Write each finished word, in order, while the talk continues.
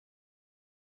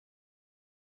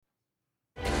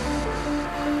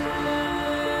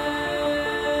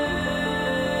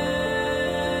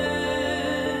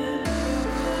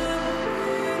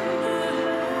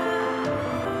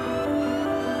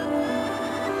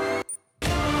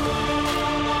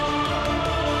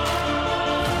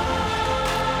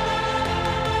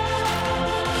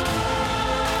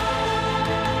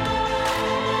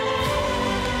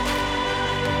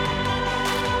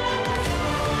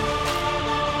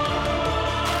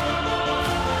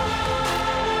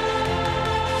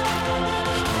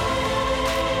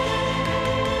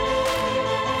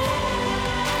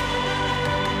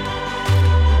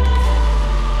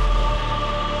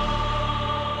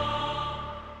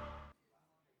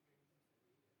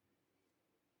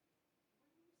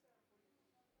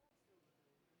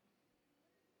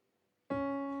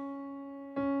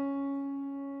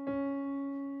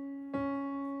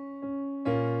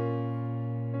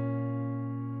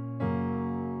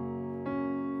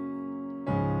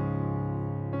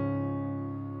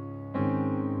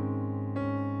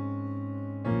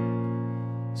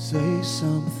Say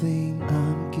something,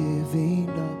 I'm giving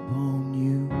up on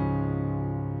you.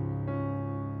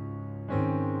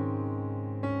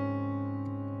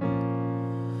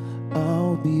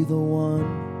 I'll be the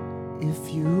one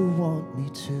if you want me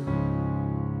to.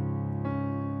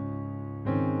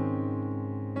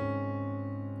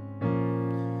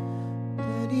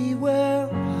 Anywhere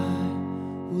I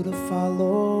would have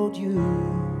followed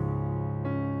you.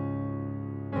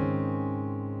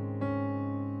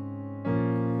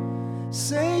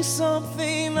 Say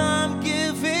something, I'm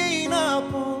giving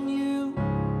up on you.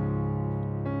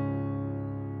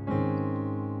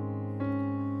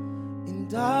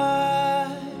 And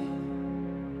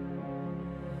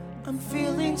I'm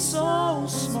feeling so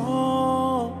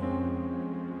small.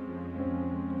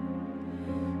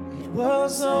 It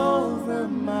was over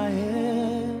my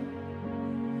head.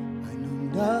 I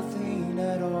knew nothing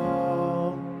at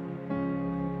all.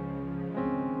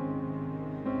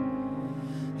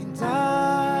 And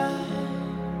I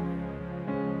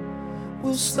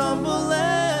will stumble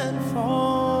and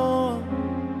fall.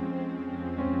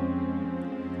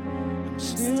 I'm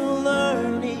still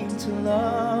learning to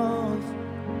love,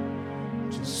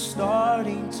 just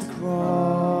starting to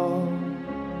crawl.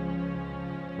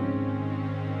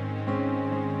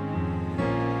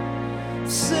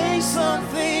 Say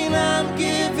something, I'm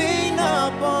giving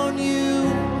up on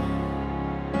you.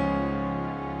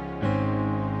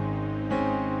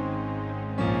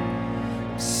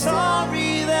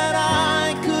 Sorry that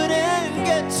I couldn't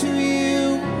get to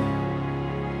you.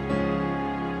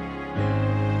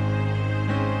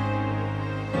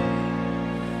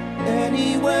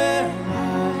 Anywhere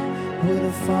I would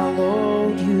have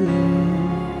followed you.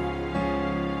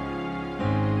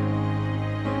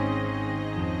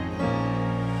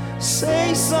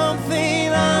 Say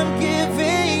something, I'm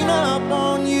giving up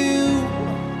on you.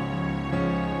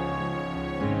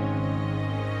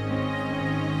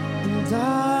 And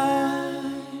I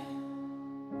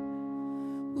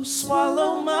will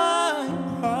swallow my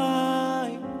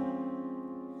pride.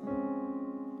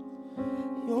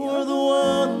 You're the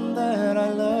one that I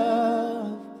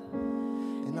love,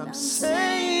 and I'm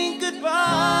saying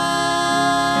goodbye.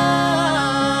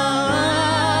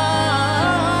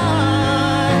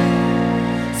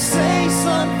 Say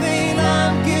something,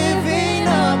 I'm giving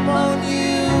up on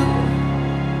you.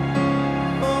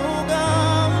 Oh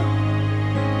God,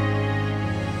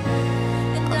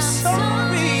 I'm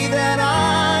sorry that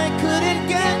I couldn't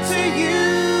get to you.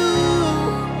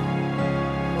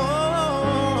 Oh,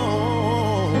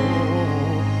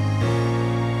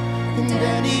 and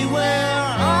anywhere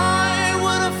I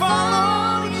would have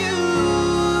followed you.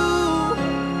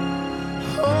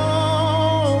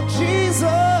 Oh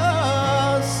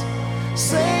Jesus,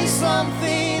 say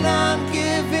something, I'm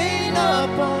giving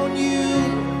up on you.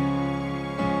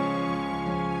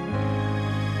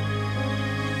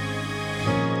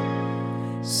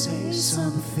 Say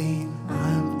something,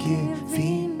 I'm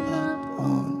giving up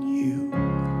on you.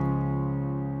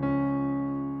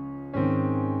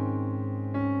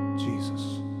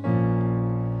 Jesus,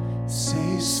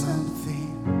 say something.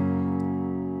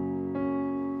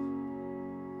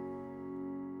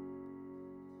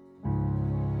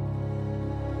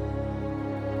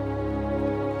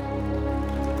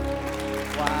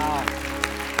 Wow.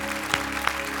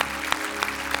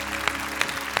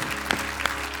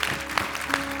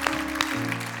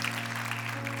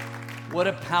 What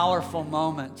a powerful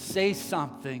moment. Say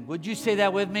something. Would you say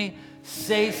that with me?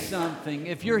 Say something.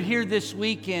 If you're here this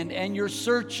weekend and you're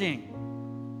searching.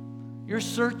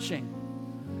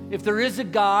 If there is a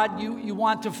God, you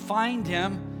want to find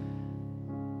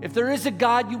Him. If there is a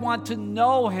God, you want to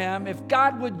know Him. If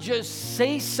God would just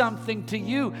say something to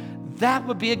you, that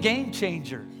would be a game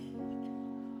changer.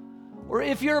 Or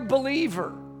if you're a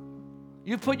believer,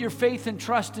 you put your faith and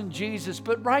trust in Jesus,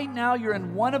 but right now you're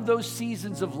in one of those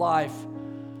seasons of life.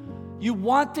 You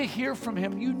want to hear from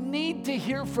Him. You need to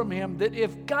hear from Him, that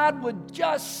if God would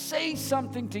just say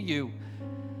something to you,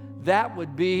 that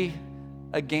would be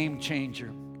a game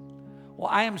changer. Well,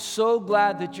 I am so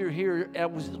glad that you're here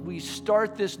as we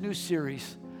start this new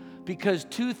series, because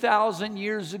 2,000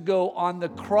 years ago on the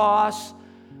cross,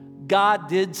 God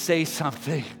did say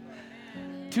something.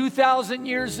 2,000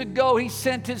 years ago, He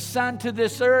sent His Son to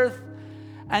this earth,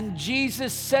 and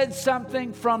Jesus said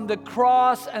something from the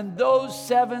cross, and those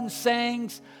 7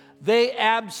 sayings, they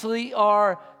absolutely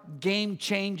are game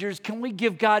changers. Can we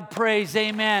give God praise?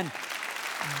 Amen.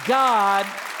 God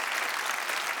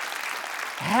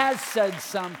has said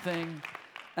something,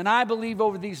 and I believe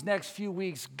over these next few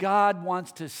weeks, God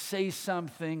wants to say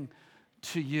something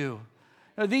to you.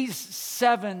 Now, these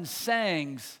 7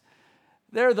 sayings,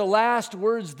 They're the last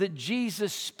words that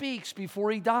Jesus speaks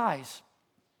before he dies.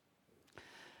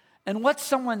 And what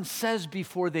someone says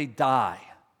before they die,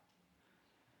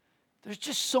 there's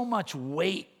just so much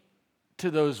weight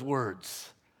to those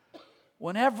words.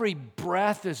 When every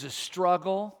breath is a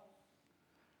struggle,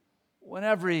 when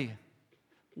every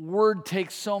word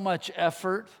takes so much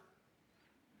effort,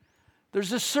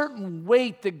 there's a certain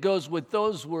weight that goes with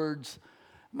those words.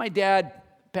 My dad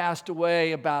passed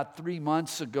away about 3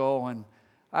 months ago, and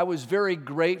I was very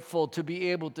grateful to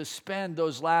be able to spend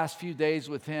those last few days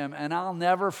with him, and I'll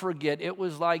never forget, it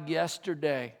was like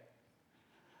yesterday.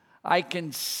 I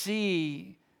can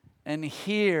see and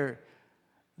hear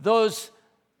those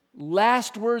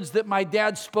last words that my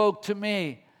dad spoke to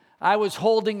me. I was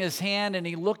holding his hand, and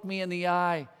he looked me in the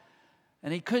eye,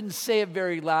 and he couldn't say it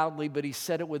very loudly, but he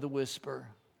said it with a whisper.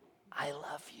 I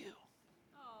love you,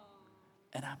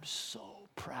 and I'm so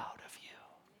proud of you.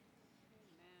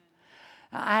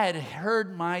 I had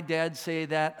heard my dad say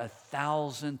that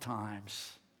 1,000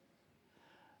 times.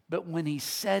 But when he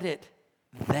said it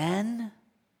then,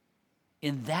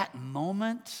 in that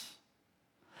moment,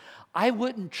 I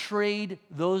wouldn't trade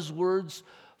those words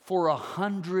for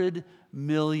 $100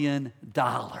 million.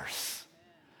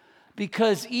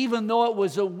 Because even though it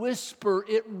was a whisper,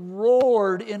 it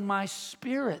roared in my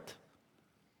spirit.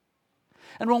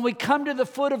 And when we come to the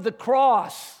foot of the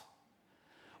cross,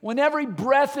 when every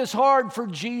breath is hard for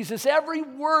Jesus, every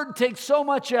word takes so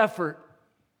much effort.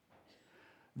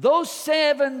 Those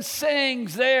 7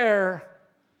 sayings there's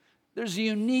a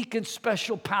unique and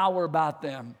special power about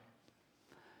them.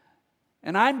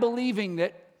 And I'm believing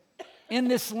that in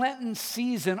this Lenten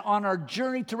season, on our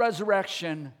journey to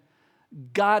resurrection,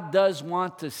 God does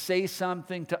want to say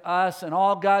something to us. And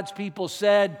all God's people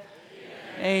said,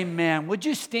 Amen. Would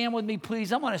you stand with me,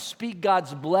 please? I want to speak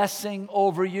God's blessing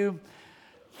over you.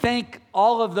 Thank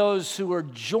all of those who are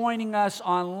joining us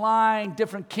online,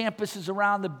 different campuses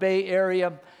around the Bay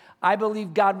Area. I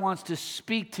believe God wants to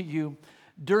speak to you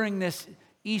during this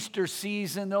Easter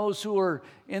season. Those who are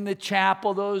in the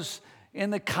chapel, those in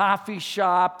the coffee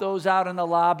shop, those out in the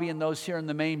lobby, and those here in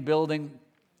the main building.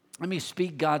 Let me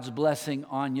speak God's blessing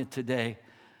on you today.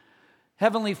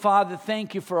 Heavenly Father,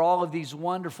 thank you for all of these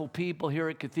wonderful people here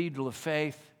at Cathedral of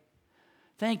Faith.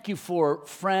 Thank you for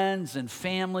friends and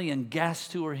family and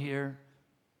guests who are here.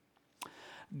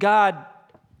 God,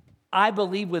 I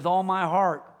believe with all my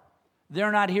heart,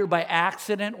 they're not here by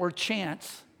accident or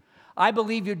chance. I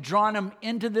believe you've drawn them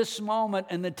into this moment,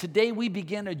 and that today we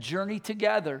begin a journey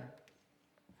together.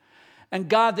 And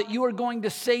God, that you are going to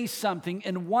say something.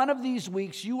 In one of these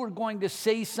weeks, you are going to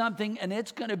say something, and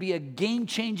it's going to be a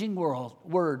game-changing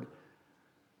word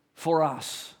for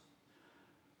us.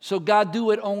 So God, do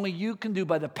what only you can do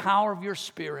by the power of your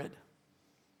Spirit.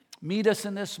 Meet us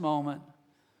in this moment.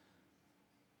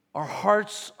 Our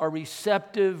hearts are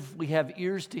receptive. We have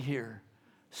ears to hear.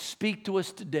 Speak to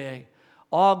us today.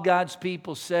 All God's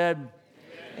people said,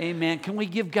 Amen. Can we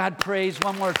give God praise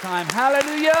one more time?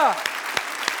 Hallelujah.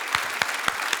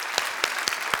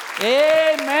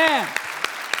 Amen.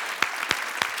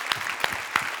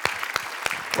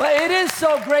 Well, it is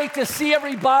so great to see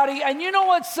everybody. And you know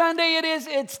what Sunday it is?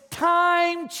 It's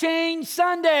Time Change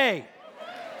Sunday.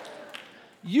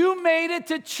 You made it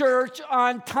to church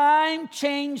on Time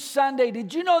Change Sunday.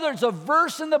 Did you know there's a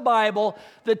verse in the Bible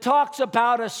that talks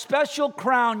about a special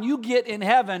crown you get in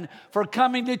heaven for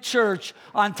coming to church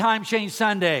on Time Change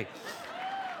Sunday?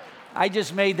 I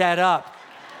just made that up.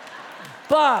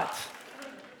 But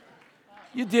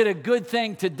you did a good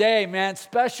thing today, man.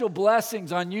 Special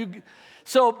blessings on you.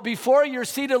 So before you're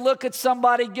seated, look at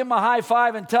somebody, give them a high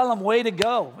five, and tell them, way to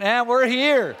go. Man, we're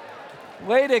here.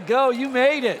 Way to go. You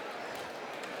made it.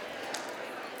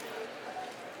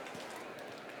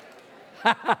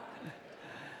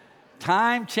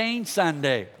 Time Change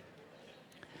Sunday.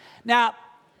 Now,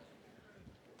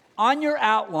 on your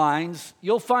outlines,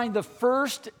 you'll find the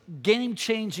first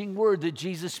game-changing word that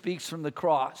Jesus speaks from the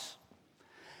cross.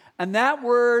 And that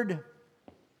word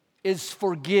is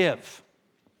forgive.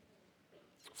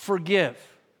 Forgive.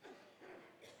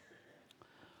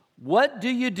 What do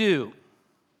you do?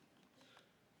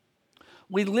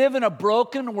 We live in a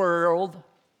broken world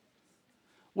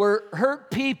where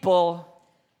hurt people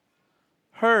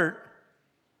hurt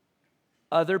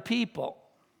other people.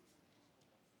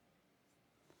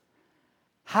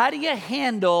 How do you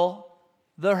handle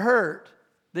the hurt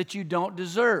that you don't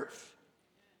deserve?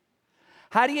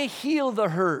 How do you heal the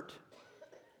hurt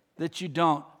that you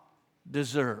don't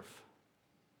deserve?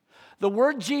 The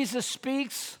word Jesus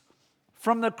speaks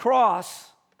from the cross,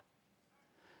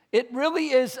 it really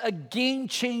is a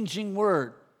game-changing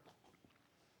word.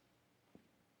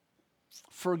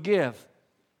 forgive.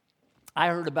 I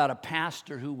heard about a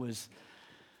pastor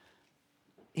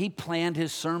he planned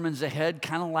his sermons ahead,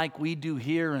 kind of like we do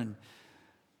here, and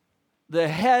the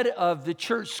head of the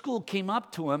church school came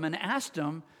up to him and asked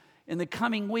him in the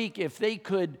coming week if they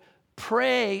could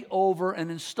pray over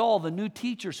and install the new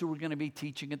teachers who were going to be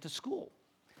teaching at the school.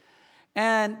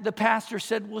 And the pastor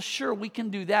said, well, sure, we can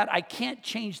do that. I can't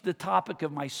change the topic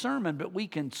of my sermon, but we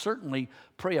can certainly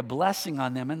pray a blessing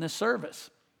on them in the service.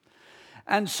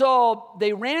 And so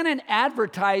they ran an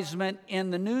advertisement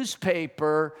in the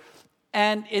newspaper,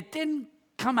 and it didn't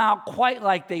come out quite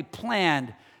like they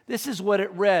planned. This is what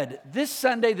it read. This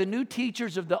Sunday, the new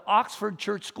teachers of the Oxford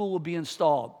Church School will be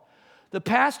installed. The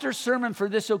pastor's sermon for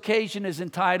this occasion is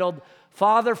entitled,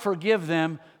 Father, Forgive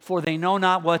Them, for They Know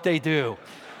Not What They Do.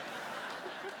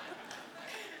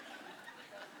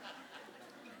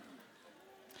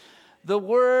 The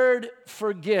word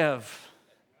forgive.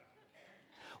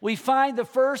 We find the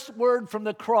first word from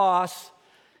the cross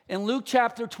in Luke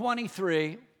chapter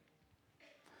 23.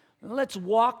 Let's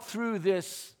walk through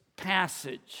this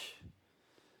passage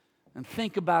and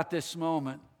think about this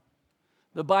moment.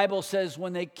 The Bible says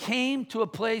when they came to a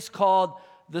place called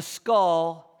the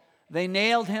Skull, they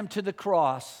nailed him to the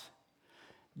cross.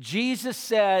 Jesus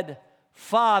said,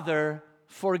 Father,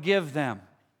 forgive them.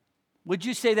 Would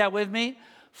you say that with me?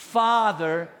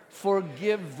 Father,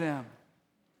 forgive them.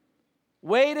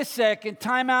 Wait a second,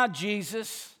 time out,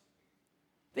 Jesus.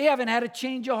 They haven't had a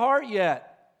change of heart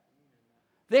yet.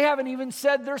 They haven't even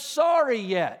said they're sorry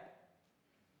yet.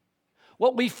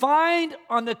 What we find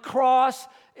on the cross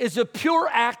is a pure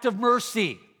act of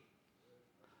mercy,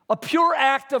 a pure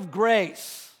act of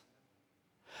grace.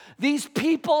 These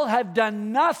people have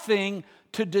done nothing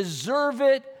to deserve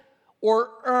it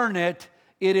or earn it.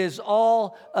 It is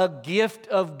all a gift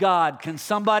of God. Can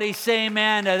somebody say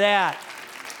amen to that?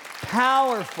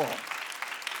 Powerful.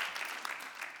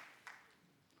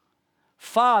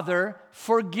 Father,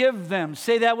 forgive them.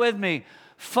 Say that with me.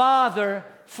 Father,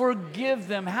 forgive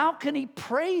them. How can he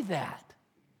pray that?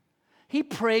 He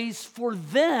prays for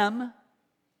them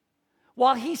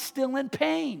while he's still in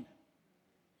pain.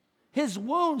 His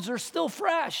wounds are still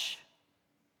fresh.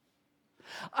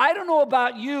 I don't know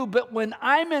about you, but when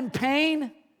I'm in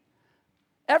pain,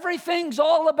 everything's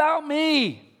all about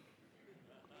me.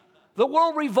 The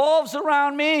world revolves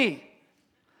around me.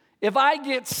 If I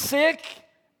get sick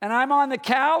and I'm on the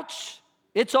couch,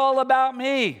 it's all about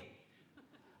me.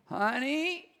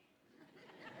 Honey,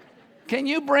 can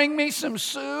you bring me some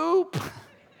soup?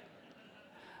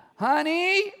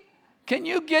 Honey, can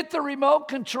you get the remote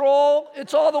control?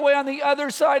 It's all the way on the other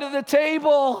side of the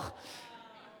table.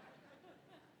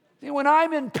 See, when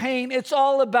I'm in pain, it's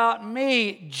all about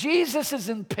me. Jesus is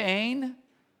in pain.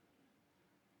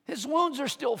 His wounds are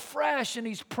still fresh, and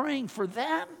he's praying for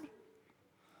them.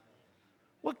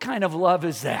 What kind of love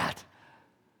is that?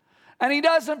 And he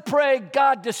doesn't pray,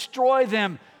 God, destroy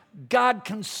them. God,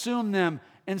 consume them.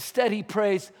 Instead, he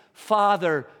prays,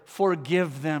 Father,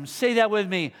 forgive them. Say that with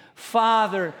me.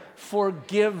 Father,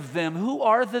 forgive them. Who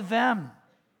are the them?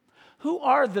 Who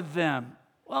are the them?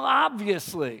 Well,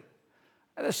 obviously,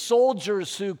 the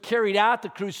soldiers who carried out the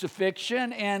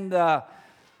crucifixion and the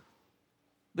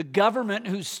government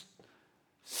who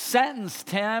sentenced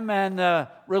him and the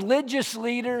religious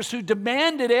leaders who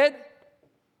demanded it.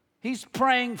 He's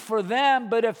praying for them,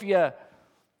 but if you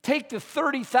take the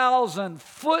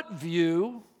 30,000-foot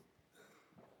view,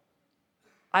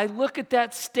 I look at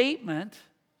that statement,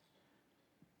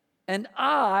 and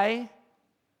I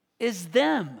is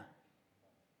them.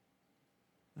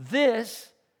 This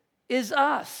is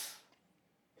us.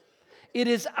 It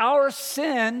is our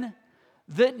sin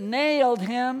that nailed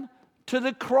him to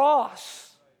the cross.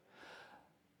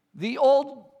 The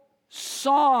old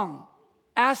song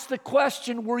asked the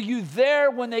question, were you there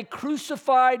when they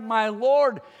crucified my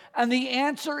Lord? And the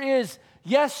answer is,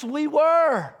 yes, we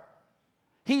were.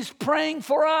 He's praying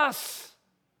for us.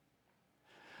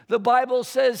 The Bible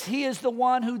says he is the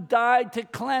one who died to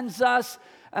cleanse us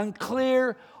and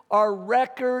clear our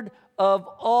record of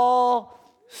all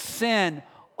sin.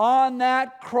 On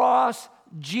that cross,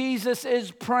 Jesus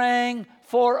is praying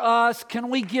for us. Can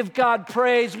we give God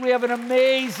praise? We have an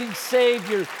amazing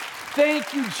Savior.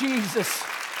 Thank you, Jesus.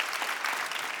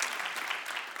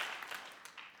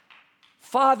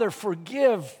 Father,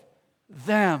 forgive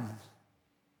them.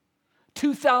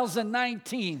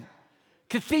 2019,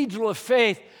 Cathedral of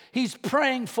Faith, he's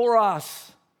praying for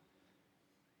us.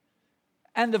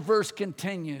 And the verse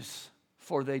continues,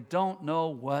 for they don't know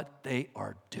what they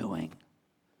are doing.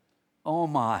 Oh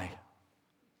my.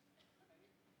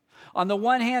 On the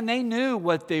one hand, they knew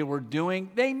what they were doing.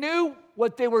 They knew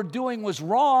what they were doing was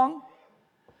wrong.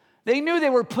 They knew they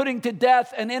were putting to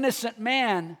death an innocent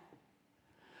man.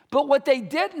 But what they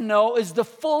didn't know is the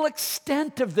full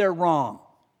extent of their wrong,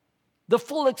 the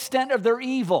full extent of their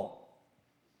evil.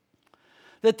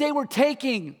 That they were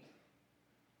taking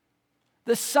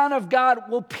the Son of God.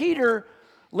 Well, Peter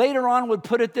later on would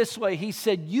put it this way. He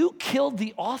said, you killed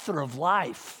the author of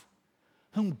life,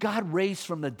 whom God raised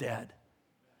from the dead.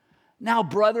 Now,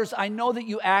 brothers, I know that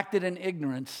you acted in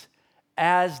ignorance,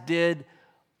 as did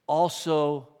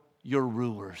also your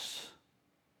rulers.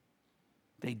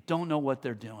 They don't know what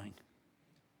they're doing.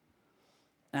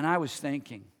 And I was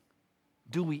thinking,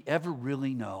 do we ever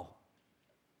really know?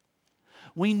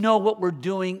 We know what we're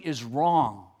doing is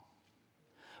wrong.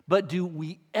 But do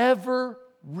we ever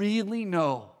really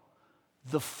know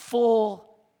the full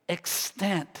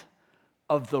extent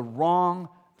of the wrong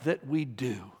that we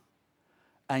do?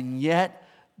 And yet,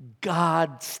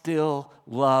 God still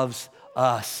loves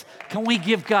us. Can we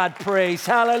give God praise?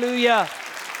 Hallelujah.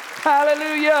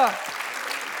 Hallelujah.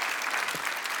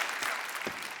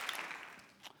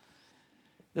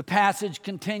 The passage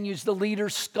continues. The leader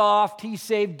scoffed. He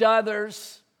saved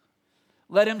others.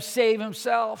 Let him save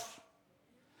himself.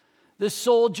 The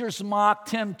soldiers mocked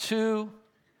him too.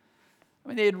 I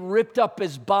mean, they had ripped up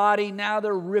his body. Now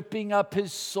they're ripping up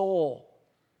his soul.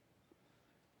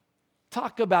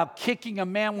 Talk about kicking a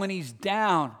man when he's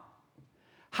down.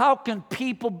 How can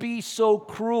people be so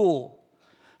cruel?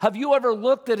 Have you ever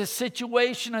looked at a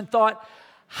situation and thought,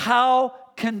 how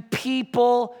can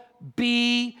people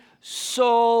be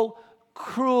so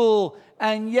cruel?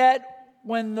 And yet,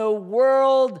 when the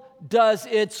world does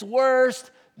its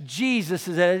worst, Jesus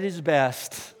is at his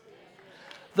best.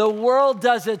 The world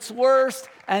does its worst,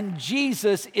 and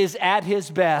Jesus is at his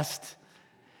best.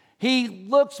 He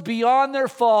looks beyond their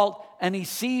fault, and he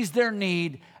sees their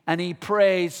need, and he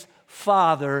prays,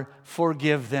 Father,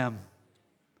 forgive them.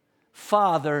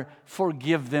 Father,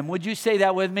 forgive them. Would you say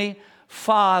that with me?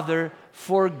 Father,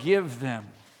 forgive them.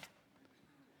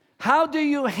 How do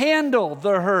you handle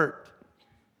the hurt?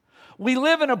 We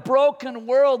live in a broken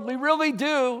world. We really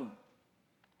do.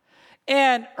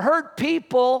 And hurt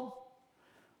people,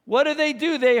 what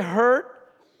do? They hurt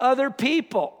other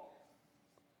people.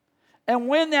 And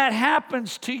when that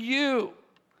happens to you,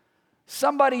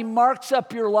 somebody marks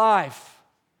up your life.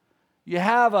 You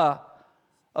have a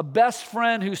best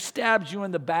friend who stabs you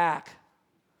in the back.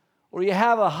 Or you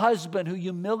have a husband who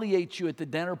humiliates you at the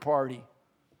dinner party.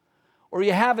 Or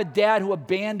you have a dad who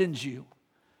abandons you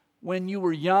when you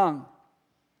were young.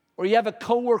 Or you have a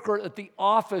coworker at the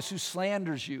office who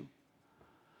slanders you.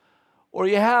 Or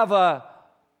you have a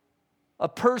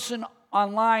person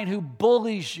online who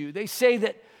bullies you. They say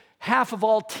that half of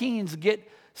all teens get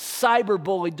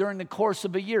cyberbullied during the course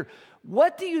of a year.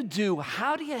 What do you do?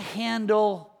 How do you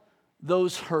handle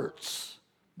those hurts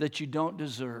that you don't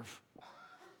deserve?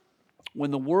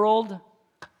 When the world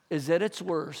is at its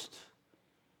worst,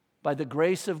 by the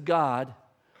grace of God,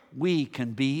 we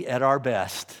can be at our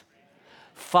best.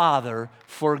 Father,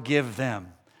 forgive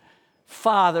them.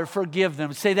 Father, forgive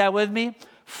them. Say that with me.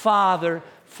 Father,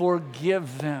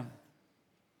 forgive them.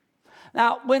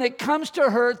 Now, when it comes to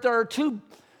hurt, there are two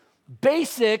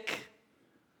basic,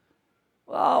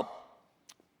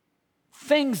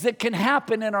 things that can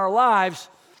happen in our lives.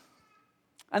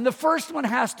 And the first one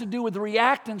has to do with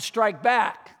react and strike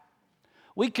back.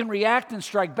 We can react and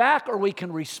strike back, or we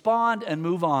can respond and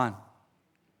move on.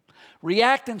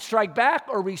 React and strike back,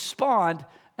 or respond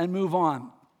and move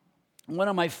on. One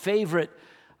of my favorite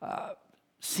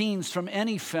scenes from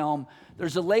any film,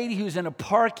 there's a lady who's in a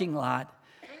parking lot,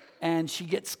 and she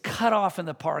gets cut off in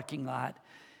the parking lot,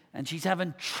 and she's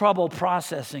having trouble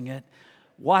processing it.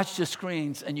 Watch the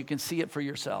screens, and you can see it for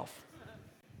yourself.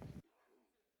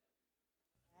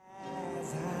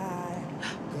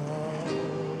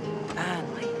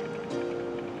 Finally.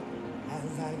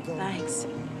 Thanks.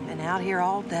 Been out here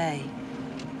all day.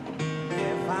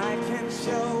 If I can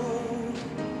show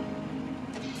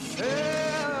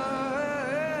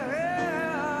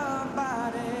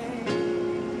somebody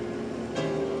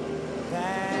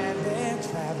that they're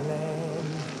traveling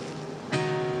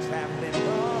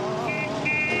wrong,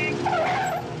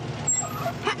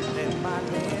 then my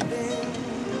landing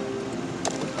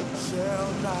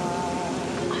shall not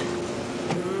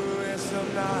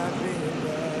be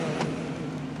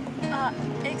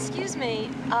Excuse me,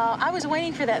 I was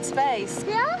waiting for that space.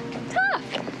 Yeah? Tough.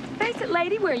 Face it,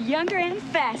 lady, we're younger and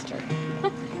faster.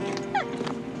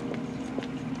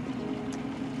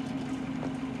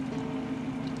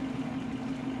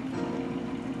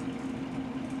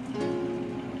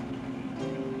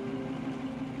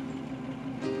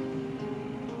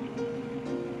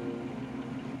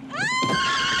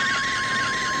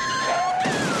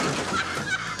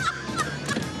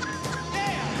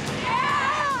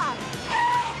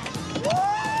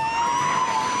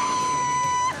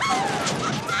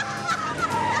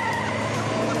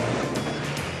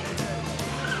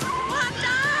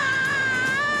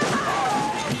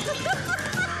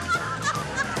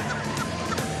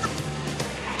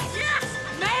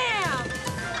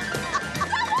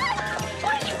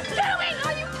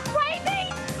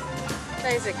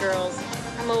 face it, girls.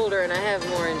 I'm older and I have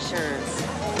more insurance.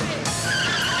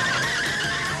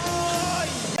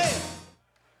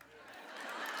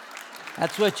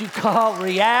 That's what you call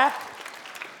react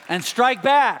and strike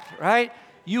back, right?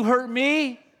 You hurt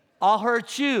me, I'll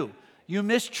hurt you. You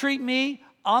mistreat me,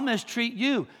 I'll mistreat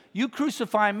you. You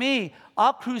crucify me,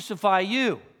 I'll crucify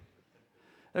you.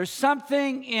 There's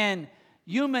something in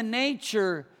human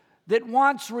nature that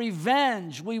wants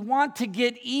revenge. We want to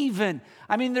get even.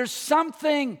 I mean, there's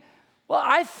something, well,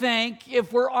 I think,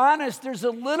 if we're honest, there's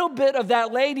a little bit of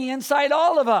that lady inside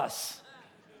all of us.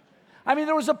 I mean,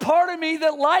 there was a part of me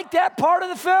that liked that part of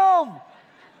the film.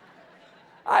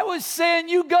 I was saying,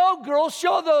 you go, girl,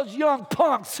 show those young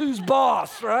punks who's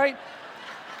boss, right?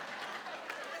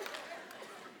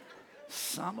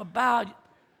 Something about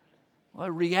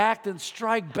react and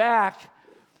strike back.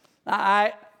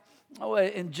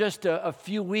 In just a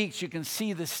few weeks, you can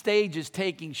see the stage is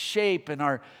taking shape and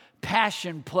our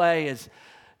passion play is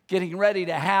getting ready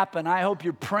to happen. I hope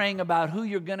you're praying about who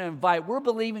you're going to invite. We're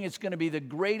believing it's going to be the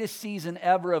greatest season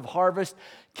ever of harvest.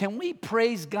 Can we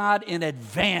praise God in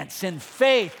advance, in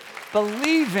faith,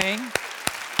 believing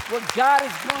what God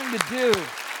is going to do?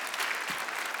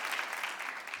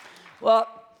 Well,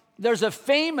 there's a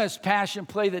famous passion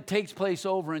play that takes place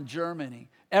over in Germany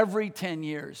every 10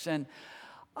 years. And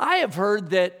I have heard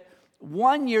that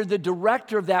one year the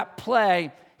director of that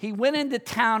play, he went into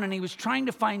town and he was trying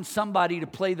to find somebody to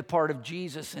play the part of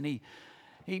Jesus. And he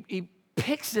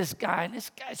picks this guy, and this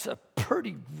guy's a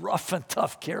pretty rough and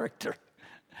tough character.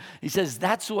 He says,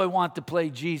 that's who I want to play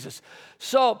Jesus.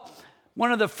 So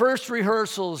one of the first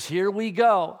rehearsals, here we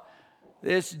go.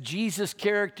 This Jesus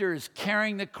character is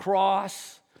carrying the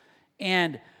cross,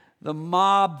 and the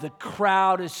mob, the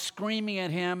crowd is screaming at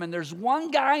him. And there's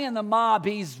one guy in the mob,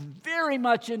 he's very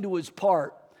much into his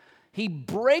part. He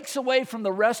breaks away from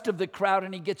the rest of the crowd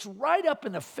and he gets right up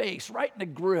in the face, right in the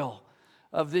grill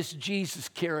of this Jesus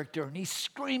character. And he's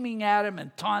screaming at him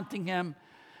and taunting him.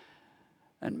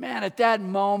 And man, at that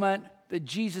moment, the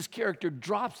Jesus character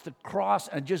drops the cross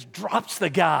and just drops the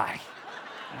guy.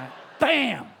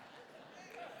 Bam!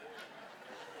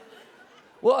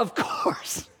 Well, of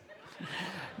course,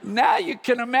 now you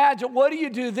can imagine, what do you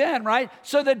do then, right?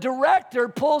 So the director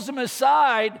pulls him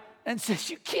aside and says,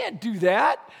 you can't do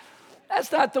that.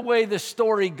 That's not the way the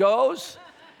story goes.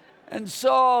 And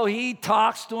so he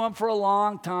talks to him for a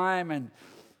long time, and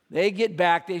they get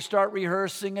back, they start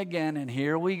rehearsing again, and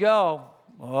here we go.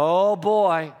 Oh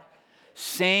boy.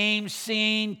 Same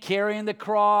scene, carrying the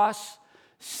cross,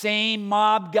 same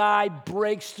mob guy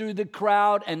breaks through the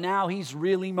crowd, and now he's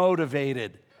really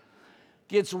motivated.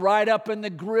 Gets right up in the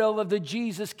grill of the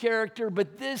Jesus character,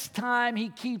 but this time he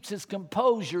keeps his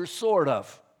composure, sort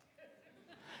of.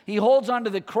 He holds onto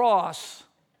the cross,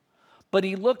 but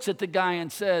he looks at the guy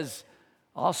and says,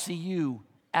 I'll see you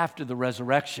after the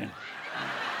resurrection.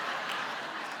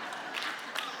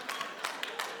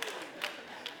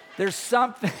 There's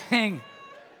something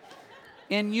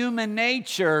in human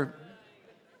nature.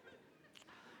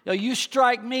 You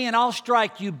strike me and I'll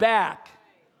strike you back.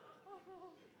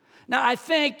 Now, I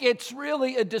think it's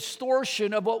really a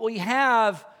distortion of what we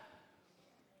have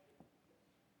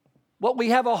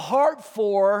a heart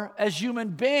for as human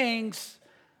beings.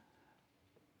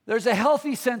 There's a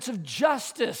healthy sense of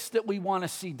justice that we want to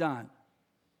see done.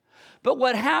 But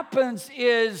what happens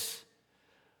is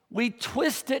we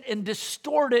twist it and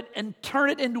distort it and turn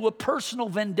it into a personal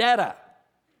vendetta.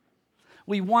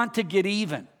 We want to get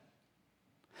even.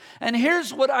 And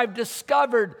here's what I've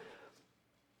discovered.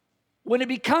 When it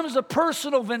becomes a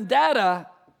personal vendetta,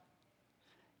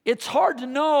 it's hard to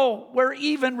know where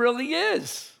even really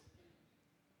is.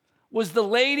 Was the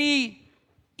lady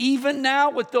even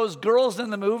now with those girls in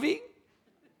the movie?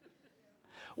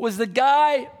 Was the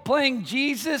guy playing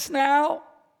Jesus now?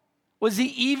 Was he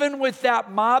even with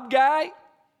that mob guy?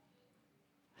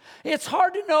 It's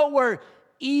hard to know where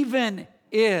even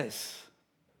is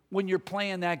when you're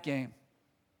playing that game.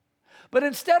 But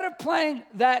instead of playing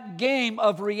that game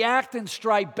of react and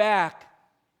strike back,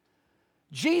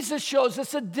 Jesus shows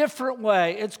us a different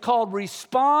way. It's called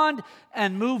respond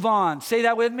and move on. Say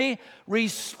that with me.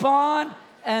 Respond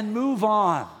and move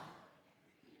on.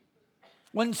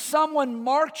 When someone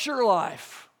marks your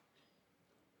life,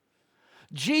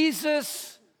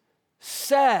 Jesus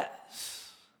says,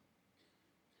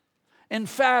 in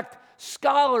fact,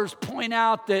 scholars point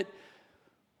out that,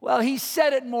 well, he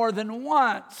said it more than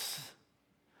once,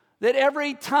 that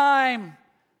every time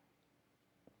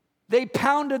they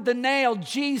pounded the nail,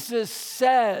 Jesus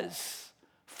says,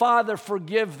 Father,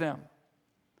 forgive them.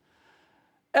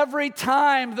 Every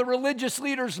time the religious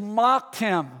leaders mocked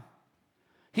him,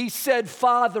 he said,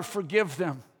 Father, forgive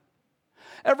them.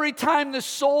 Every time the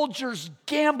soldiers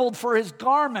gambled for his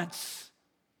garments,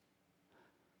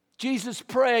 Jesus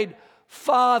prayed,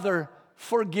 Father,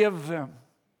 forgive them.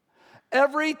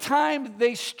 Every time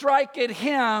they strike at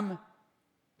him,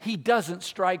 he doesn't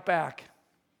strike back.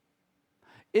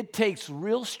 It takes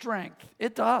real strength.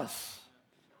 It does.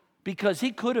 Because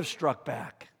he could have struck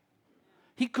back.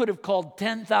 He could have called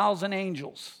 10,000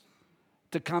 angels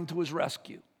to come to his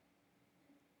rescue.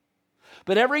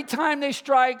 But every time they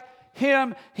strike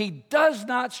him, he does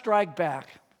not strike back.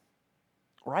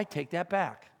 Or I take that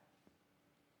back.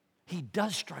 He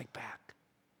does strike back,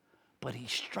 but he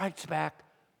strikes back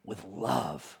with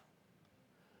love.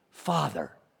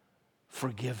 Father,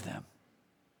 forgive them.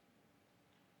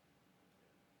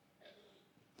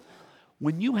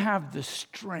 When you have the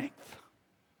strength,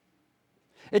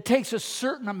 it takes a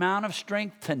certain amount of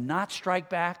strength to not strike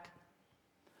back.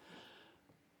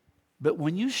 But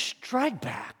when you strike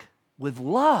back with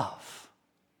love,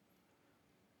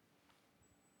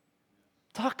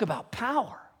 talk about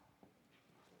power.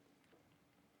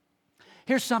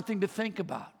 Here's something to think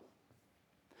about.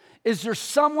 Is there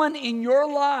someone in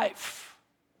your life,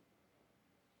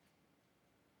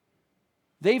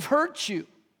 they've hurt you,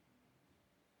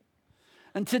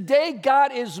 and today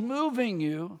God is moving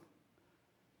you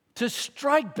to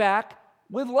strike back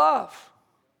with love?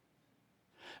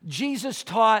 Jesus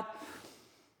taught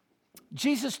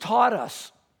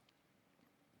us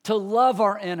to love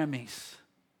our enemies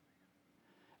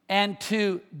and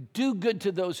to do good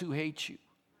to those who hate you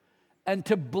and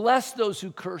to bless those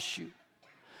who curse you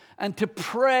and to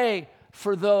pray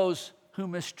for those who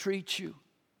mistreat you.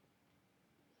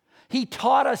 He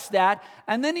taught us that,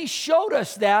 and then he showed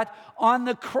us that on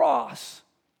the cross.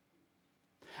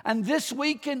 And this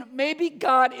weekend, maybe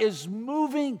God is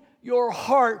moving your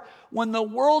heart. When the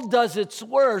world does its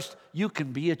worst, you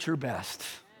can be at your best.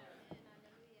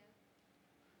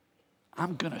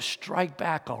 I'm going to strike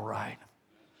back, all right,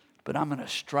 but I'm going to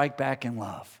strike back in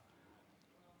love.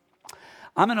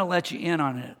 I'm going to let you in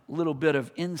on a little bit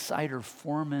of insider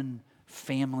Foreman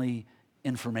family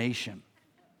information.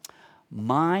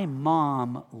 My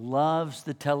mom loves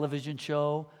the television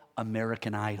show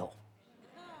American Idol.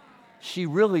 She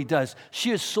really does.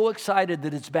 She is so excited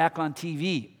that it's back on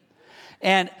TV.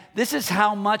 And this is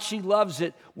how much she loves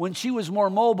it. When she was more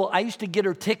mobile, I used to get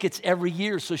her tickets every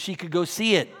year so she could go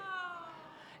see it.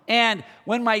 And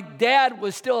when my dad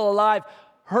was still alive,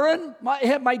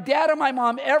 my dad and my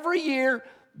mom, every year,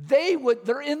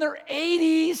 they're in their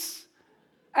 80s,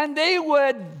 and they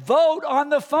would vote on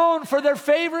the phone for their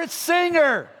favorite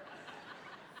singer.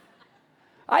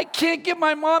 I can't get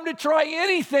my mom to try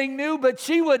anything new, but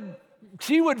she would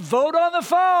vote on the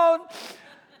phone.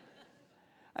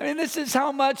 I mean, this is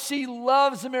how much she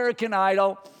loves American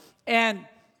Idol. And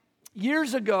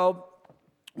years ago,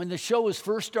 when the show was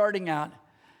first starting out,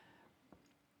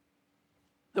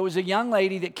 there was a young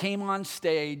lady that came on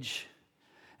stage.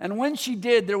 And when she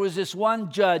did, there was this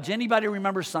one judge. Anybody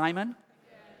remember Simon?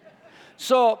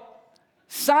 So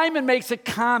Simon makes a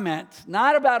comment,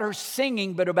 not about her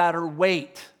singing, but about her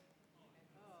weight.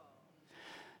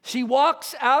 She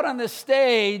walks out on the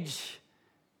stage,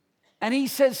 and he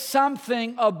says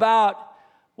something about,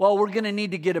 well, we're going to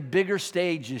need to get a bigger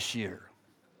stage this year.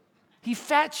 He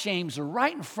fat shames her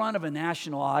right in front of a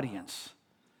national audience.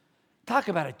 Talk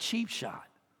about a cheap shot.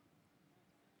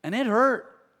 And it hurt.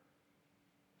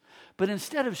 But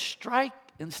instead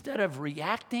of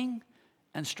reacting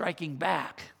and striking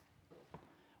back,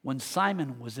 when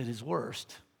Simon was at his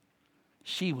worst,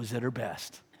 she was at her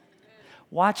best.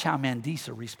 Watch how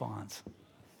Mandisa responds.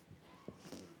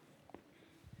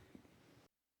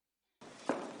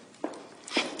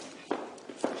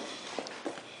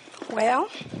 Well,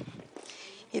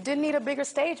 you didn't need a bigger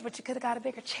stage, but you could have got a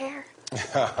bigger chair.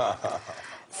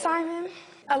 Simon,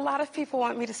 a lot of people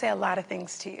want me to say a lot of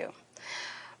things to you.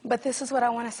 But this is what I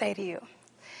want to say to you,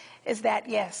 is that,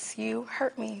 yes, you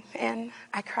hurt me, and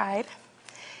I cried,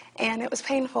 and it was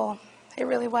painful. It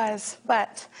really was.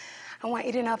 But I want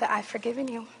you to know that I've forgiven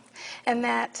you, and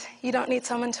that you don't need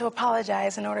someone to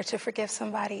apologize in order to forgive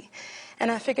somebody. And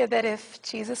I figured that if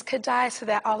Jesus could die so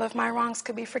that all of my wrongs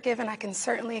could be forgiven, I can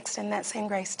certainly extend that same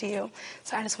grace to you.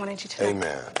 So I just wanted you to know.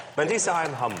 Amen. Mandisa,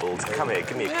 I'm humbled. Come here,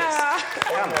 give me a kiss.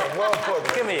 Come on, well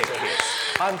put. Give me a kiss.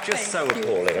 I'm just so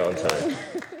appalling, aren't I?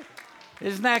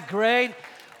 Isn't that great?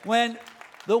 When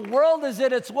the world is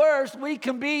at its worst, we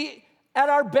can be at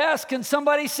our best. Can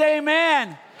somebody say amen?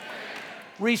 Amen.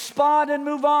 Respond and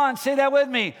move on. Say that with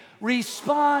me.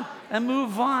 Respond and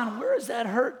move on. Where does that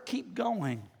hurt keep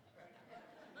going?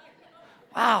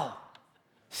 Wow.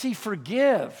 See,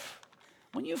 forgive.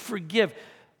 When you forgive,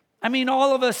 I mean,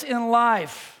 all of us in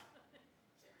life,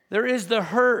 there is the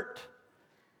hurt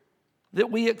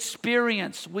that we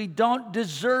experience. We don't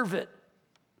deserve it.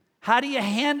 How do you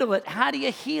handle it? How do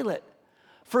you heal it?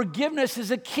 Forgiveness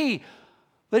is a key.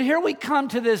 But here we come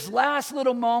to this last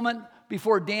little moment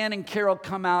before Dan and Carol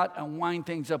come out and wind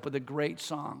things up with a great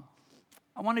song.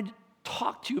 I want to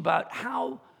talk to you about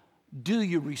how do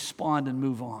you respond and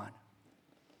move on?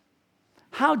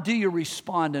 How do you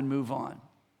respond and move on?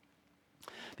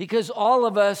 Because all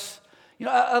of us,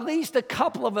 at least a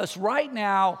couple of us right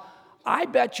now, I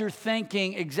bet you're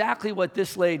thinking exactly what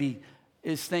this lady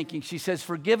is thinking. She says,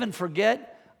 forgive and forget.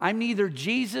 I'm neither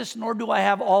Jesus nor do I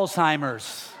have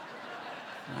Alzheimer's.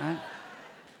 Right?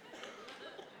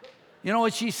 You know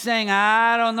what she's saying?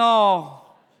 I don't know.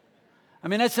 I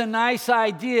mean, that's a nice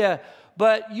idea,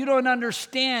 but you don't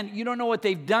understand. You don't know what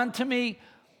they've done to me.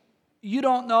 You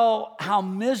don't know how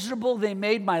miserable they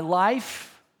made my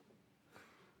life.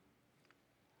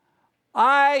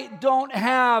 I don't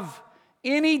have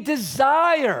any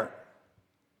desire,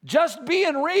 just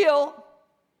being real,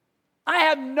 I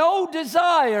have no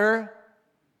desire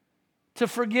to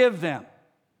forgive them.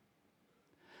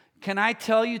 Can I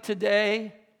tell you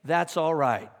today, that's all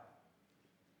right.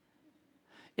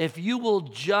 If you will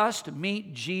just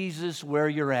meet Jesus where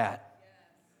you're at,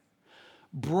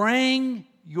 bring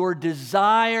your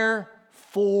desire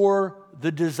for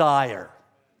the desire.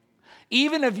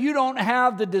 Even if you don't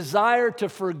have the desire to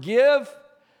forgive,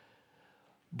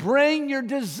 bring your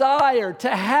desire to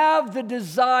have the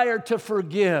desire to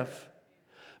forgive.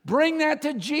 Bring that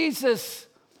to Jesus,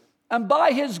 and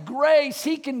by His grace,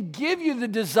 He can give you the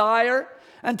desire.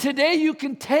 And today you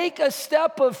can take a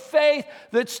step of faith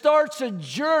that starts a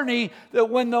journey that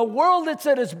when the world is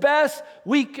at its best,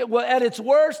 at its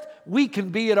worst, we can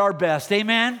be at our best.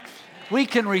 Amen? We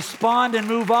can respond and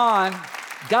move on.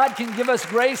 God can give us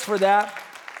grace for that.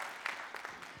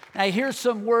 Now, here's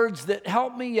some words that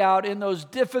help me out in those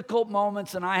difficult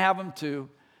moments, and I have them too.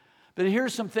 But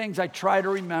here's some things I try to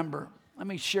remember. Let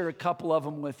me share a couple of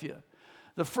them with you.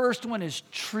 The first one is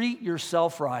treat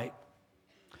yourself right.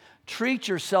 Treat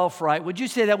yourself right. Would you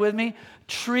say that with me?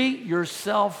 Treat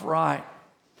yourself right.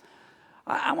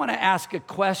 I want to ask a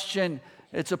question.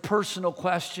 It's a personal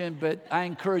question, but I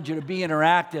encourage you to be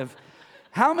interactive.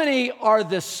 How many are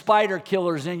the spider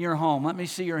killers in your home? Let me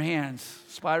see your hands.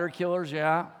 Spider killers,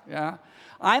 yeah.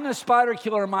 I'm a spider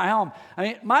killer in my home. I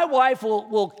mean, my wife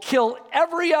will kill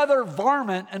every other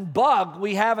varmint and bug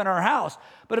we have in our house.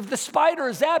 But if the spider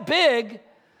is that big,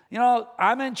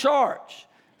 I'm in charge.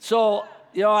 So,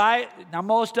 now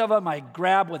most of them I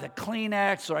grab with a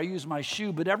Kleenex or I use my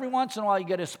shoe. But every once in a while you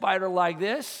get a spider like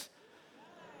this.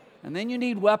 And then you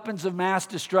need weapons of mass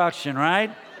destruction,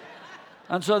 right?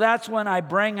 And so that's when I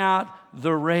bring out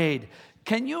the Raid.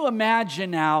 Can you imagine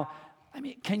now?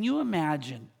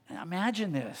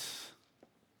 Imagine this.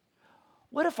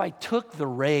 What if I took the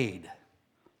Raid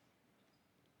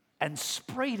and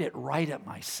sprayed it right at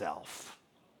myself?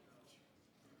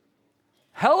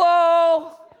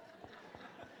 Hello?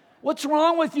 What's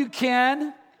wrong with you,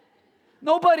 Ken?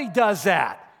 Nobody does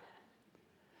that.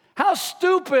 How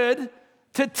stupid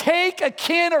to take a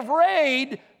can of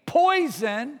Raid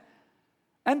poison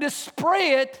and to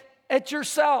spray it at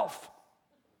yourself.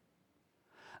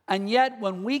 And yet,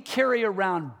 when we carry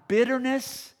around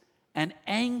bitterness and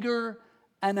anger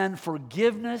and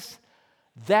unforgiveness,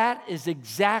 that is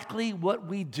exactly what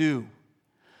we do.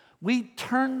 We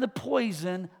turn the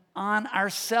poison on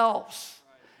ourselves.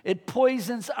 It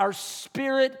poisons our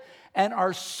spirit and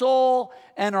our soul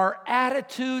and our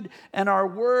attitude and our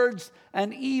words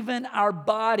and even our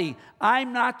body.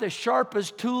 I'm not the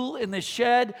sharpest tool in the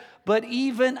shed, but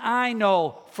even I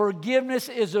know forgiveness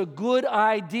is a good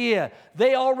idea.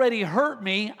 They already hurt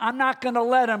me. I'm not going to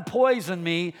let them poison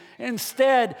me.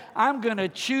 Instead, I'm going to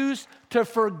choose to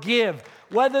forgive.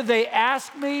 Whether they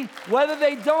ask me, whether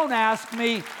they don't ask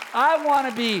me, I want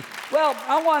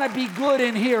to be good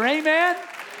in here. Amen?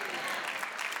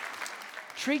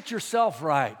 Treat yourself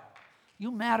right.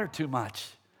 You matter too much.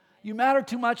 You matter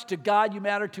too much to God. You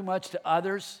matter too much to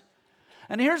others.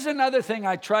 And here's another thing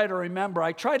I try to remember.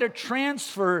 I try to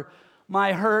transfer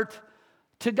my hurt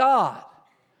to God.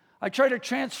 I try to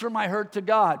transfer my hurt to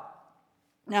God.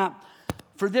 Now,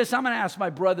 for this, I'm going to ask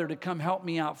my brother to come help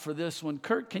me out for this one.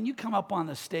 Kurt, can you come up on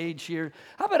the stage here?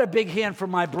 How about a big hand for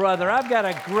my brother? I've got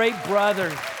a great brother.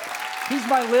 He's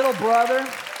my little brother.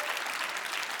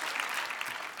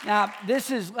 Now,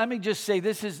 let me just say,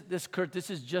 Kurt, this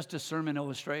is just a sermon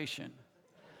illustration.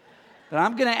 But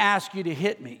I'm going to ask you to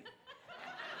hit me.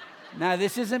 Now,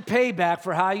 this isn't payback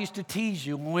for how I used to tease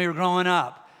you when we were growing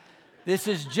up. This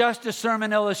is just a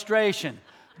sermon illustration.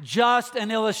 Just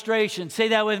an illustration. Say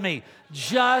that with me.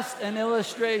 Just an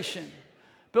illustration.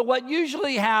 But what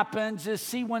usually happens is,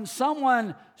 see, when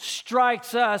someone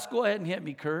strikes us, go ahead and hit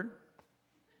me, Kurt.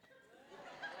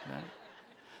 Okay.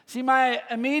 See, my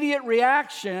immediate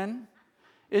reaction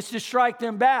is to strike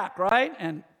them back, right?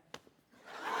 And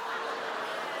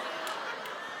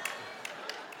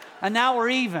now we're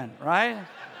even, right?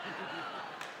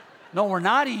 No, we're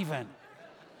not even.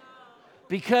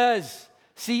 Because,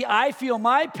 see, I feel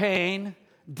my pain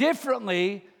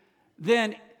differently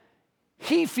than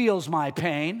he feels my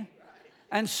pain.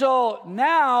 And so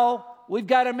now we've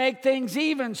got to make things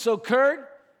even. So, Kurt,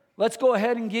 let's go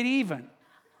ahead and get even.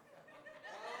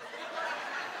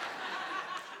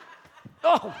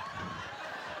 Oh.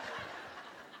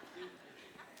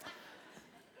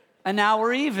 And now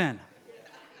we're even.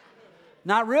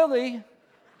 Not really,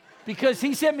 because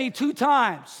he's hit me 2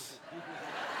 times.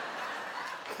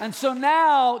 And so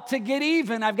now, to get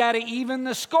even, I've got to even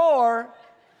the score.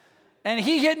 And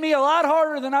he hit me a lot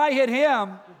harder than I hit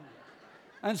him.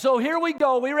 And so here we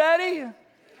go. We ready?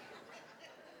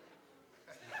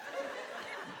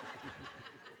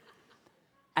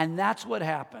 And that's what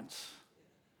happens.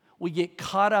 We get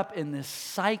caught up in this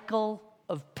cycle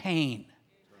of pain,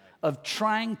 of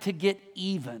trying to get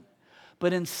even.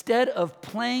 But instead of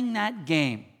playing that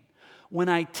game, when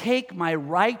I take my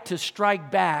right to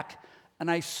strike back and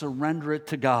I surrender it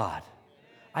to God,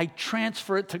 I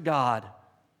transfer it to God.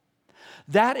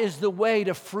 That is the way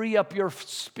to free up your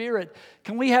spirit.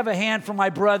 Can we have a hand for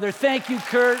my brother? Thank you,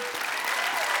 Kurt.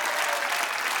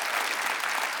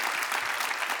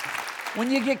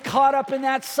 When you get caught up in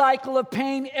that cycle of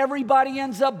pain, everybody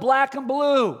ends up black and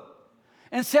blue.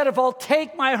 Instead of, I'll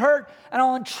take my hurt and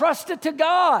I'll entrust it to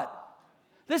God.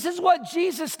 This is what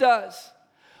Jesus does.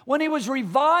 When he was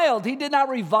reviled, he did not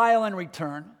revile in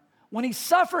return. When he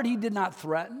suffered, he did not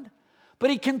threaten, but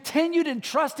he continued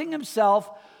entrusting himself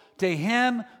to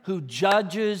him who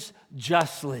judges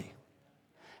justly.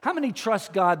 How many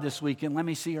trust God this weekend? Let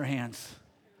me see your hands.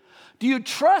 Do you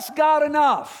trust God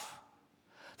enough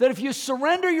that if you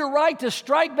surrender your right to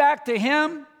strike back to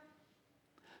him,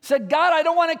 said, God, I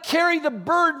don't want to carry the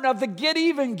burden of the get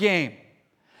even game.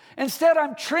 Instead,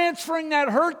 I'm transferring that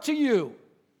hurt to you.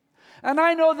 And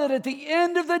I know that at the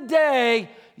end of the day,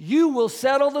 you will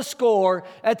settle the score.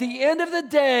 At the end of the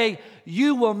day,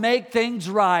 you will make things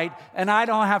right. And I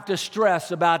don't have to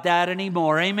stress about that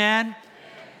anymore. Amen?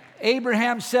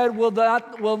 Abraham said, will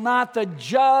not the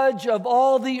judge of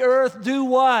all the earth do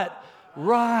what?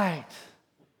 Right.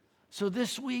 So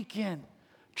this weekend,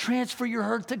 transfer your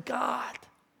hurt to God.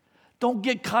 Don't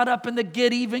get caught up in the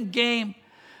get even game.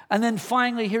 And then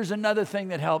finally, here's another thing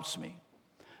that helps me.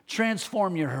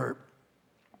 Transform your hurt.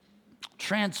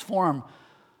 Transform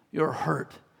your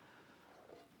hurt.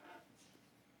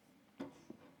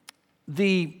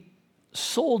 The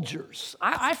soldiers,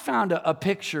 I found a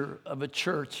picture of a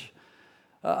church,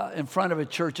 in front of a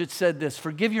church. It said this: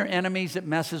 forgive your enemies, it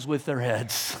messes with their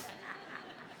heads.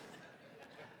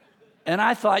 And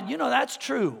I thought, that's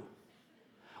true.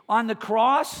 On the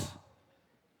cross,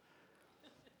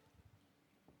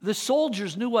 the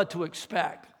soldiers knew what to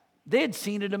expect. They had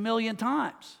seen it 1,000,000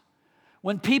 times.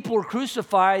 When people were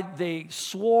crucified, they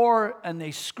swore and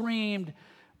they screamed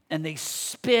and they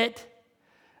spit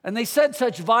and they said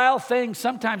such vile things.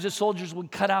 Sometimes the soldiers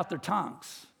would cut out their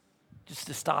tongues just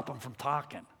to stop them from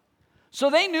talking. So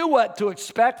they knew what to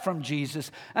expect from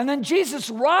Jesus. And then Jesus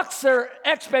rocks their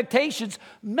expectations,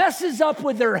 messes up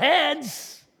with their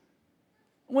heads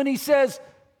when he says,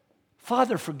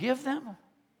 Father, forgive them.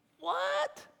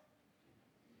 What?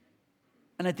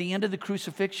 And at the end of the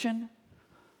crucifixion,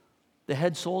 the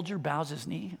head soldier bows his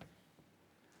knee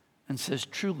and says,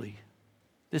 truly,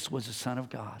 this was the Son of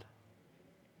God.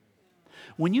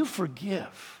 When you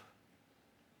forgive,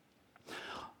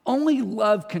 only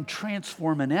love can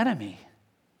transform an enemy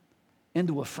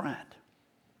into a friend.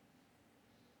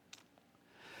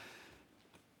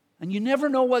 And you never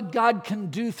know what God can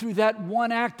do through that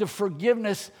one act of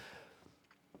forgiveness.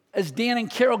 As Dan and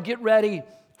Carol get ready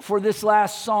for this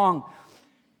last song,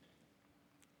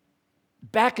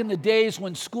 back in the days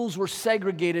when schools were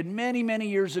segregated many, many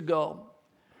years ago,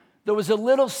 there was a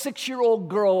little 6-year-old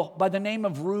girl by the name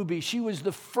of Ruby. She was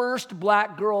the first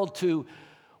black girl to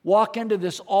walk into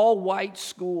this all-white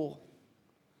school.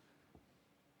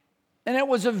 And it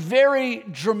was a very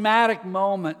traumatic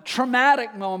moment,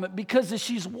 because as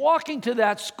she's walking to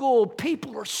that school,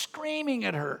 people are screaming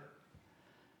at her.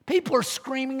 People are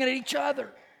screaming at each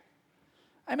other.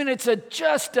 I mean, it's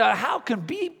how can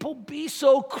people be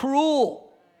so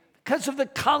cruel because of the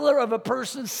color of a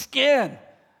person's skin?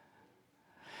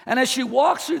 And as she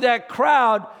walks through that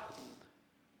crowd,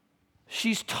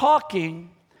 she's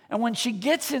talking, and when she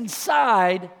gets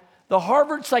inside, the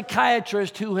Harvard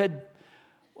psychiatrist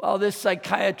this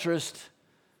psychiatrist,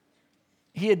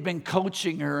 he had been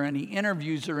coaching her, and he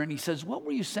interviews her, and he says, what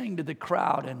were you saying to the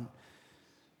crowd?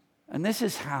 And this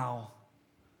is how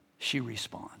she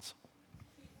responds.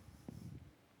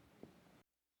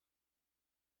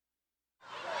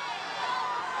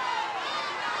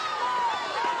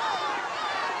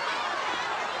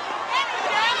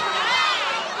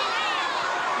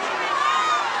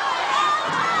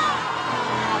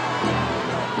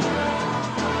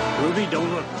 Ruby, don't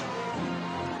look.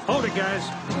 Hold it, guys.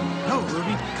 No,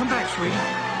 Ruby. Come back, sweetie.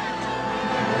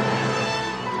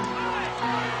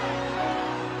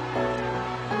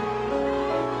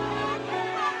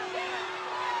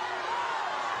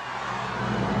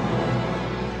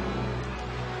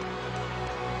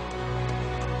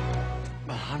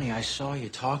 Well, honey, I saw you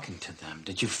talking to them.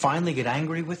 Did you finally get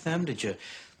angry with them? Did you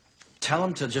tell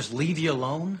them to just leave you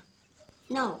alone?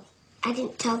 No, I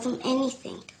didn't tell them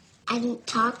anything. I didn't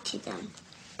talk to them.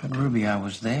 But, Ruby, I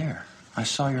was there. I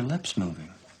saw your lips moving.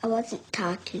 I wasn't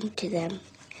talking to them.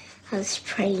 I was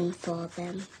praying for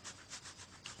them.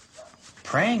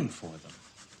 Praying for them?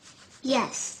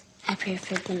 Yes, I pray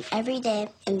for them every day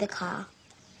in the car.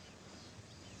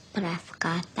 But I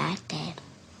forgot that day.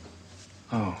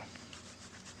 Oh.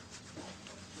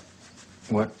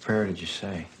 What prayer did you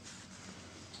say?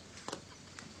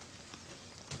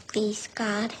 Please,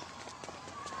 God,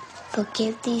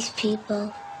 forgive these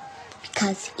people,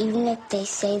 because even if they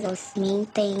say those mean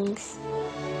things,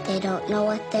 they don't know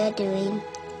what they're doing,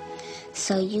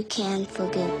 so you can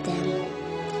forgive them,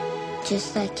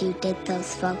 just like you did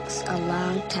those folks a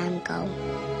long time ago,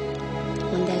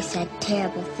 when they said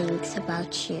terrible things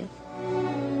about you.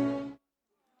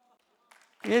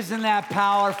 Isn't that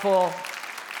powerful?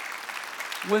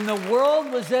 When the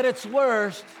world was at its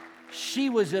worst, she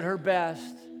was at her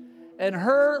best. And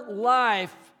her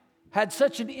life had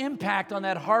such an impact on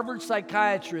that Harvard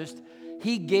psychiatrist,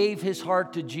 he gave his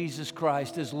heart to Jesus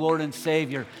Christ as Lord and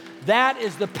Savior. That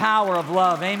is the power of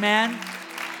love. Amen?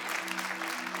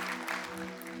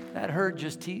 That hurt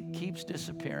just keeps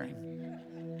disappearing.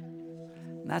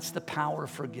 And that's the power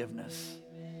of forgiveness.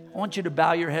 I want you to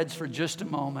bow your heads for just a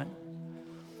moment.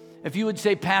 If you would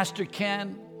say, Pastor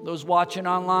Ken, those watching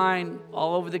online,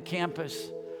 all over the campus,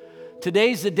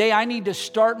 today's the day I need to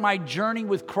start my journey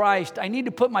with Christ. I need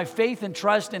to put my faith and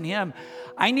trust in Him.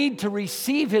 I need to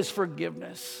receive His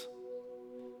forgiveness.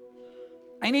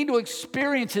 I need to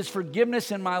experience His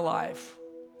forgiveness in my life.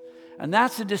 And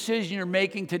that's the decision you're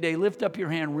making today. Lift up your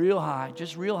hand real high,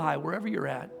 just real high, wherever you're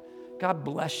at. God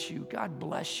bless you. God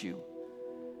bless you.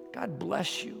 God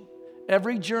bless you.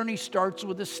 Every journey starts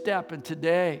with a step, and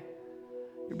today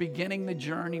you're beginning the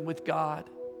journey with God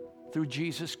through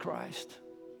Jesus Christ.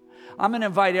 I'm going to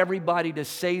invite everybody to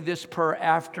say this prayer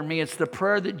after me. It's the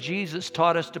prayer that Jesus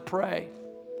taught us to pray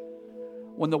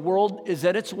when the world is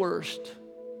at its worst.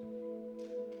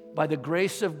 By the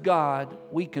grace of God,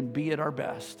 we can be at our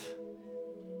best.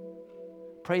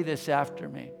 Pray this after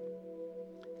me.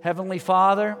 Heavenly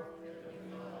Father,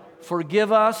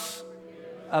 forgive us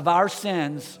of our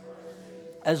sins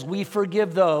as we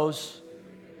forgive those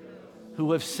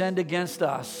who have sinned against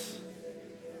us.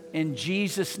 In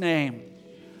Jesus' name.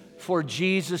 For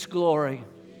Jesus' glory.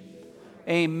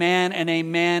 Amen and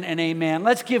amen and amen.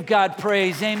 Let's give God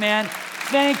praise. Amen.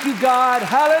 Thank you, God.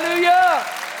 Hallelujah.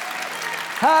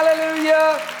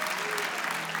 Hallelujah.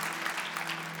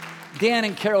 Dan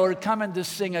and Carol are coming to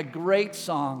sing a great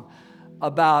song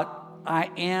about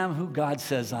I am who God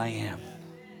says I am.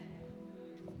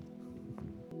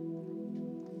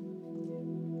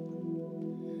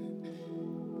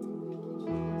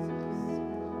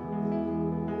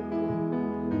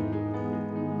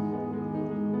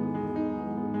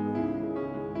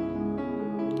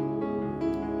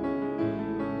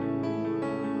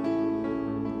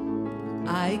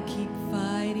 I keep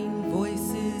fighting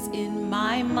voices in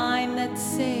my mind that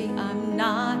say I'm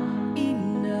not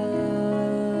enough.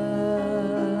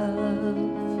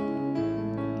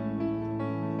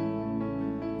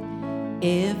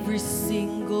 Every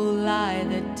single lie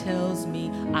that tells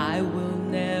me I will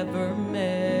never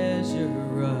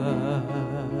measure up.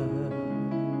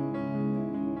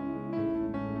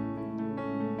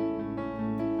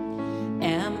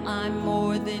 Am I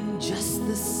more than just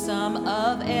the sum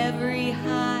of every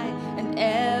high and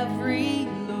every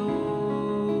low?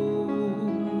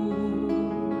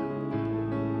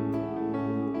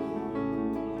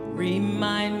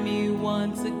 Remind me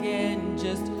once again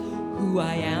just who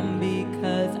I am,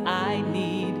 because I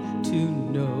need to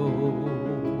know.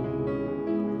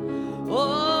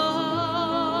 Oh,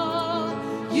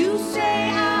 you said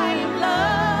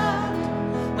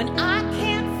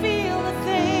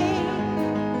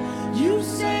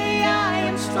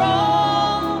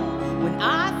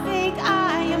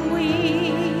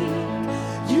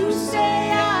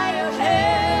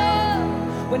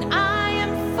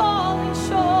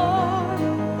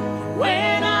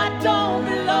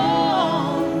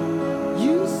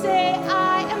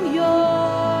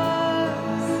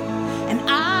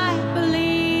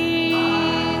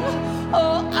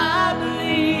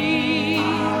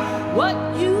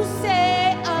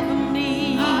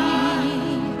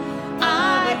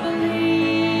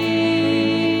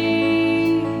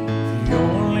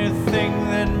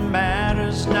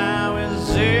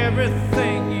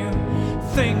everything you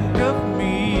think of me.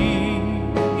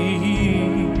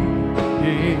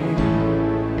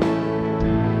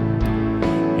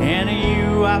 In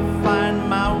you I find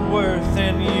my worth,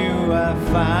 in you I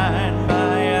find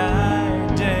my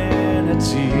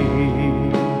identity.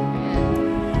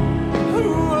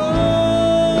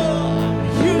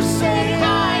 You say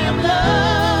I am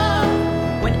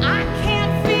love when I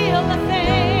can't feel a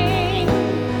thing.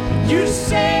 You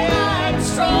say I'm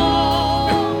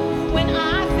strong when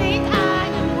I think I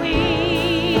am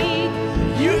weak.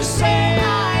 You say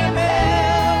I am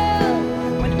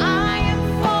held when I am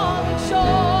falling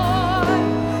short.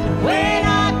 when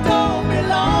I don't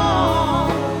belong.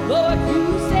 Lord, you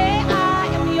say I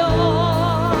am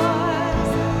yours,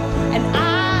 and I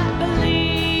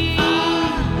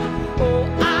believe, oh,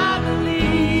 I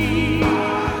believe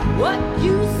what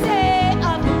you say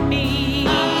of me.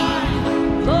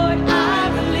 Lord, I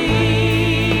believe.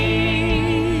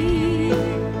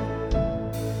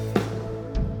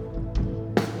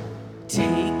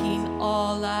 Taking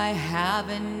all I have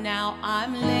and now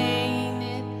I'm laying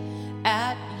it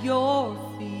at your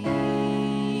feet.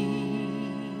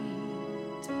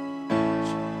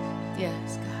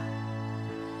 Yes, God.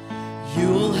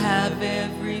 You'll have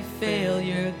every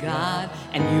failure, God,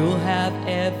 and you'll have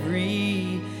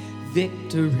every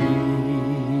victory.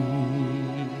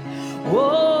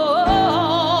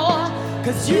 Oh,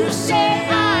 'cause you say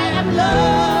I am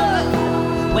loved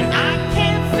when I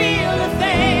can't feel a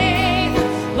thing.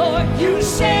 Lord, you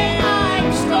say I'm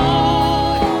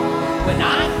strong when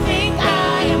I think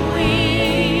I am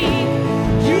weak.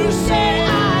 You say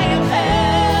I am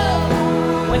held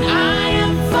when I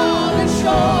am falling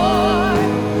short,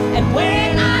 and when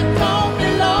I don't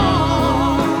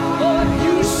belong. Lord,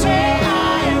 you say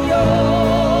I am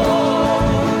yours.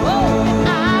 Oh, and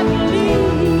I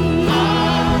believe.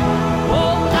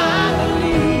 Oh, I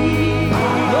believe.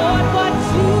 Lord, what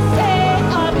you say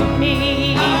of me.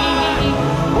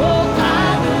 Oh, I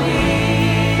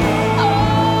believe.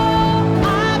 Oh,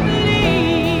 I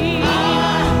believe.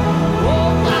 Oh,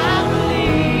 I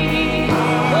believe.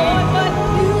 Lord, what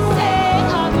you say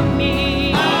of me.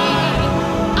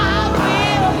 I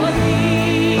will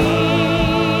believe.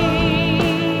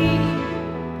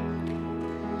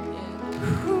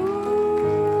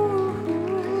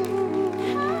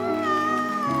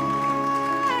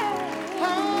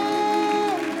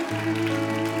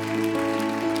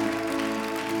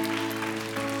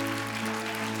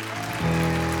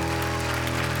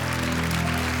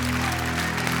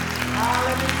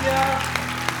 Hallelujah.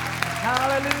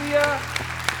 Hallelujah.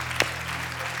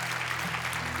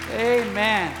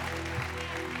 Amen.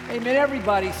 Amen.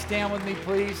 Everybody stand with me,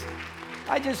 please.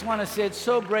 I just want to say it's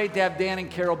so great to have Dan and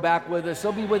Carol back with us.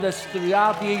 They'll be with us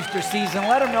throughout the Easter season.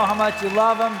 Let them know how much you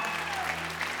love them.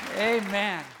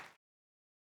 Amen.